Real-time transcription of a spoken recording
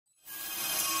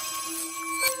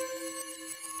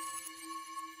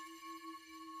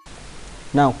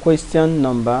Now question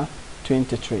number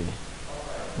 23.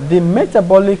 The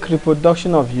metabolic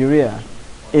reproduction of urea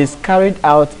is carried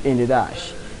out in the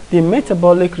dash. The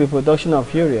metabolic reproduction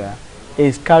of urea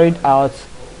is carried out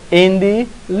in the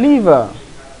liver.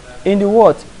 In the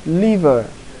what? Liver.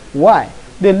 Why?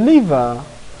 The liver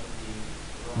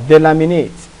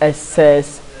delaminates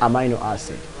excess amino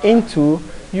acid into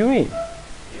urine.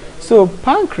 So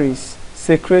pancreas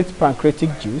secretes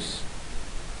pancreatic juice,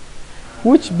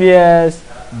 which bears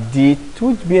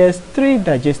three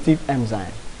digestive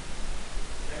enzymes.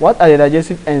 What are the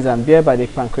digestive enzymes bear by the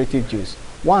pancreatic juice?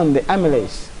 One, the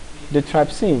amylase, the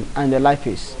trypsin, and the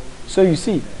lipase. So you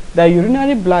see, the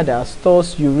urinary bladder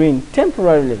stores urine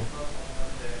temporarily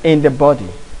in the body.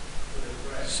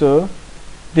 So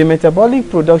the metabolic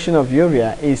production of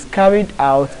urea is carried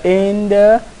out in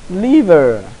the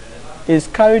liver. Is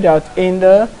carried out in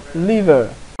the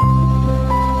liver.